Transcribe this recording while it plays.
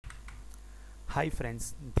Hi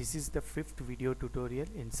friends, this is the fifth video tutorial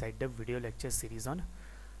inside the video lecture series on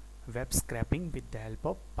web scraping with the help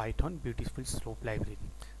of Python BeautifulSoup library.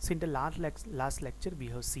 So in the last lecture we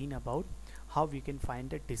have seen about how we can find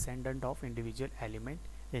the descendant of individual element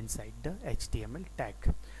inside the HTML tag.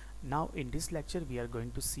 Now in this lecture we are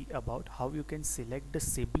going to see about how you can select the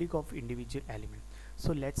sibling of individual element.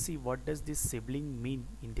 So let's see what does this sibling mean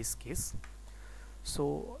in this case.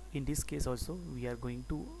 So in this case also we are going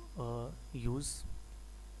to use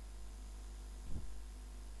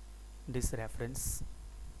this reference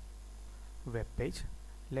web page.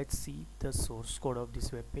 Let's see the source code of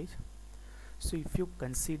this web page. So if you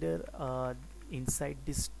consider inside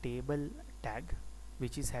this table tag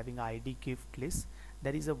which is having id gift list,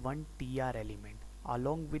 there is a one tr element.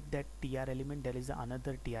 Along with that tr element there is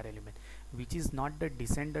another tr element which is not the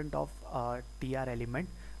descendant of tr element,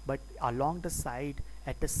 but along the side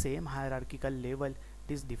at the same hierarchical level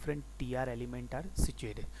these different tr element are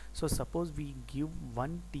situated. So suppose we give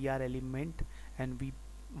one tr element and we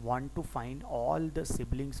want to find all the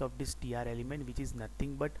siblings of this tr element, which is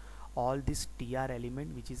nothing but all this tr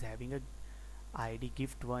element which is having a id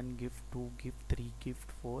gift 1, gift 2, gift 3, gift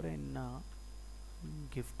 4 and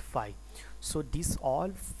gift 5. So this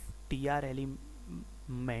all tr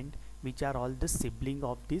element which are all the sibling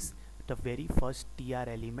of this the very first tr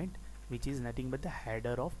element, which is nothing but the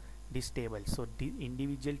header of this table. So the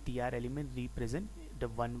individual tr element represent the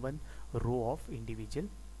one row of individual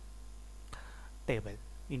table,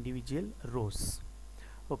 individual rows.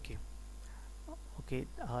 Okay,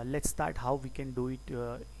 let's start how we can do it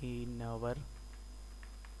in our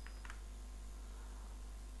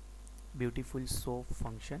BeautifulSoup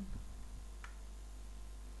function.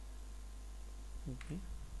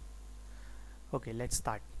 Okay, let's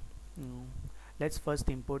start. Let's first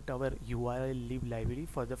import our urllib library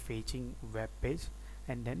for the fetching web page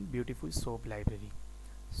and then BeautifulSoup library.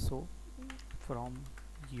 So from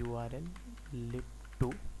urllib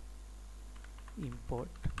to import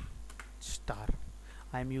star.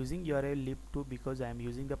 I am using urllib2 because I am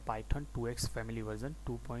using the Python 2x family version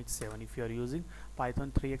 2.7. If you are using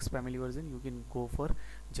Python 3x family version, you can go for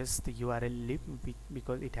just the urllib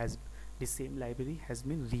because it has the same library has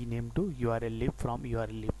been renamed to urllib from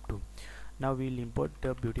urllib2. Now we will import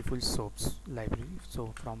the BeautifulSoup library.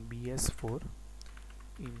 So from bs4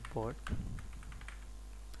 import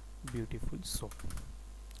BeautifulSoup.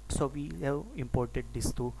 So we have imported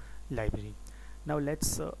this to library. Now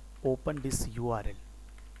let's open this URL.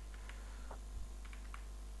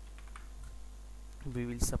 We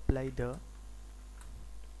will supply the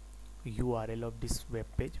URL of this web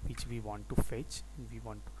page which we want to fetch and we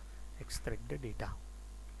want to extract the data,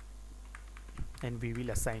 and we will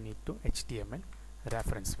assign it to HTML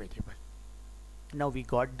reference variable. Now we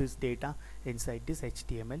got this data inside this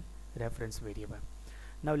HTML reference variable.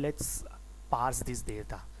 Now let's parse this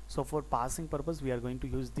data. So for parsing purpose we are going to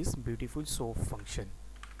use this BeautifulSoup function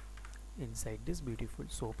inside this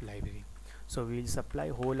BeautifulSoup library. So we will supply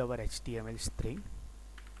whole our HTML string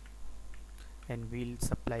and we will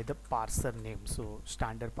supply the parser name. So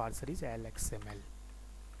standard parser is LXML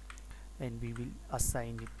and we will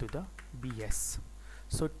assign it to the BS.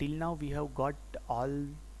 So till now we have got all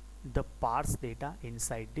the parse data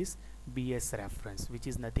inside this BS reference, which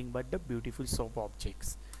is nothing but the BeautifulSoup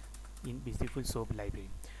objects in BeautifulSoup library.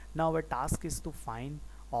 Now our task is to find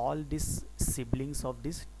all these siblings of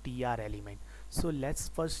this tr element. So let's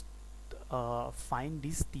first find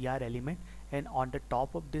this tr element, and on the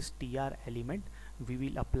top of this tr element we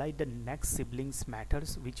will apply the next siblings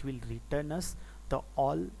methods which will return us the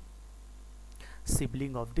all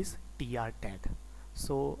sibling of this tr tag.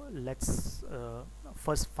 So let's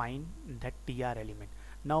first find that tr element.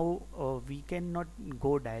 Now we cannot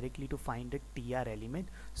go directly to find the tr element,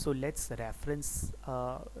 so let's reference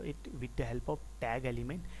it with the help of tag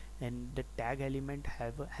element, and the tag element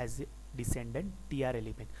has a descendant tr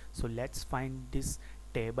element. So let's find this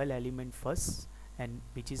table element first, and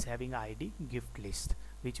which is having id gift list,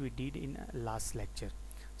 which we did in last lecture.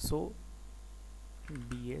 So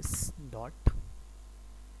bs dot,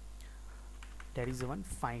 there is one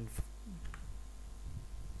find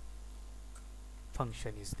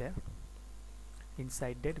function is there.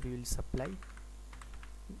 Inside that we will supply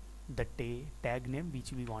the tag name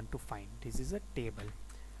which we want to find. This is a table,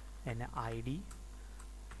 and id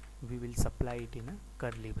we will supply it in a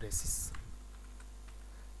curly braces.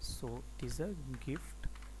 So it is a gift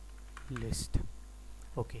list.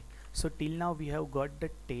 Okay, so till now we have got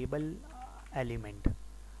the table element,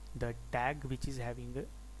 the tag which is having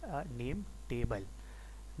a name table.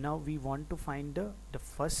 Now we want to find the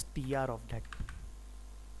first tr of that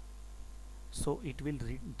So it will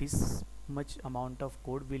this much amount of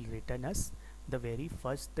code will return us the very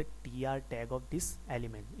first the tr tag of this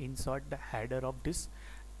element inside the header of this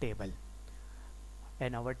table,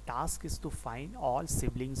 and our task is to find all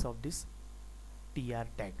siblings of this tr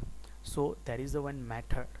tag. So there is a one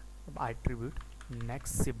method attribute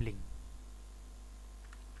next sibling.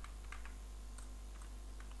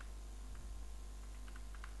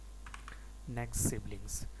 Next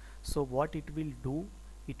siblings. So what it will do,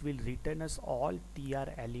 it will return us all tr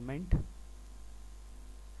element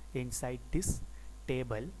inside this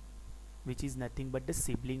table, which is nothing but the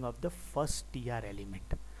sibling of the first tr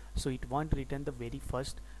element. So it won't return the very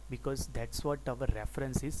first, because that's what our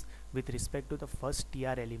reference is. With respect to the first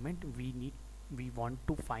tr element, we want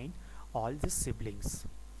to find all the siblings.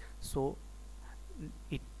 So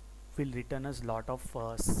it will return us lot of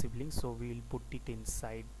siblings, so we will put it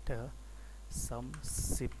inside some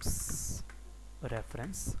sibs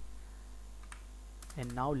reference.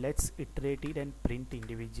 And now let's iterate it and print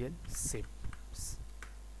individual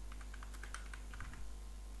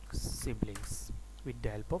siblings with the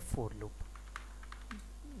help of for loop.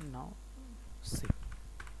 Now sib.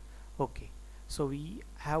 Okay, so we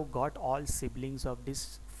have got all siblings of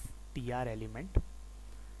this tr element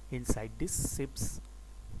inside this sibs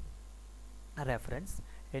reference,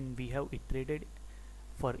 and we have iterated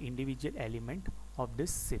for individual element of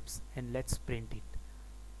this sibs, and let's print it.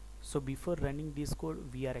 So before running this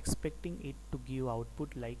code, we are expecting it to give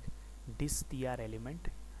output like this tr element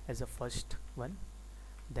as a first one,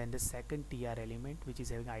 then the second tr element which is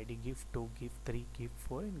having id give 2, give 3, give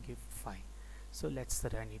 4 and give 5. So let's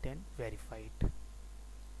run it and verify it.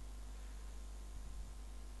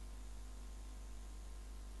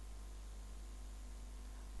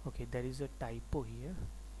 Okay, there is a typo here.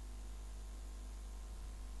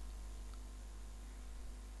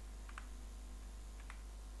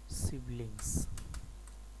 Siblings.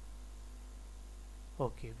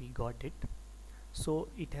 Okay, we got it. So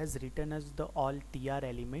it has written as the all tr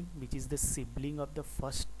element which is the sibling of the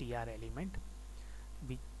first tr element.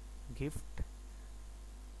 We gift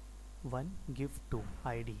 1, gift 2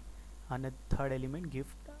 id, and a third element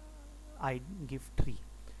gift I gift 3,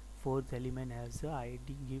 fourth element has a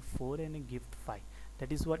id give 4 and a gift 5.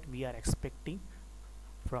 That is what we are expecting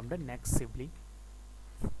from the next sibling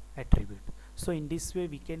attribute. So in this way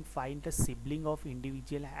we can find the sibling of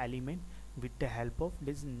individual element with the help of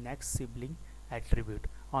this next sibling attribute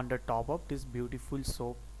on the top of this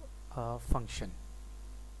BeautifulSoup function.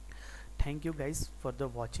 Thank you guys for the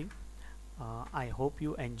watching. I hope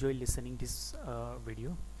you enjoy listening this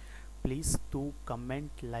video. Please do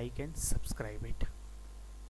comment, like and subscribe it.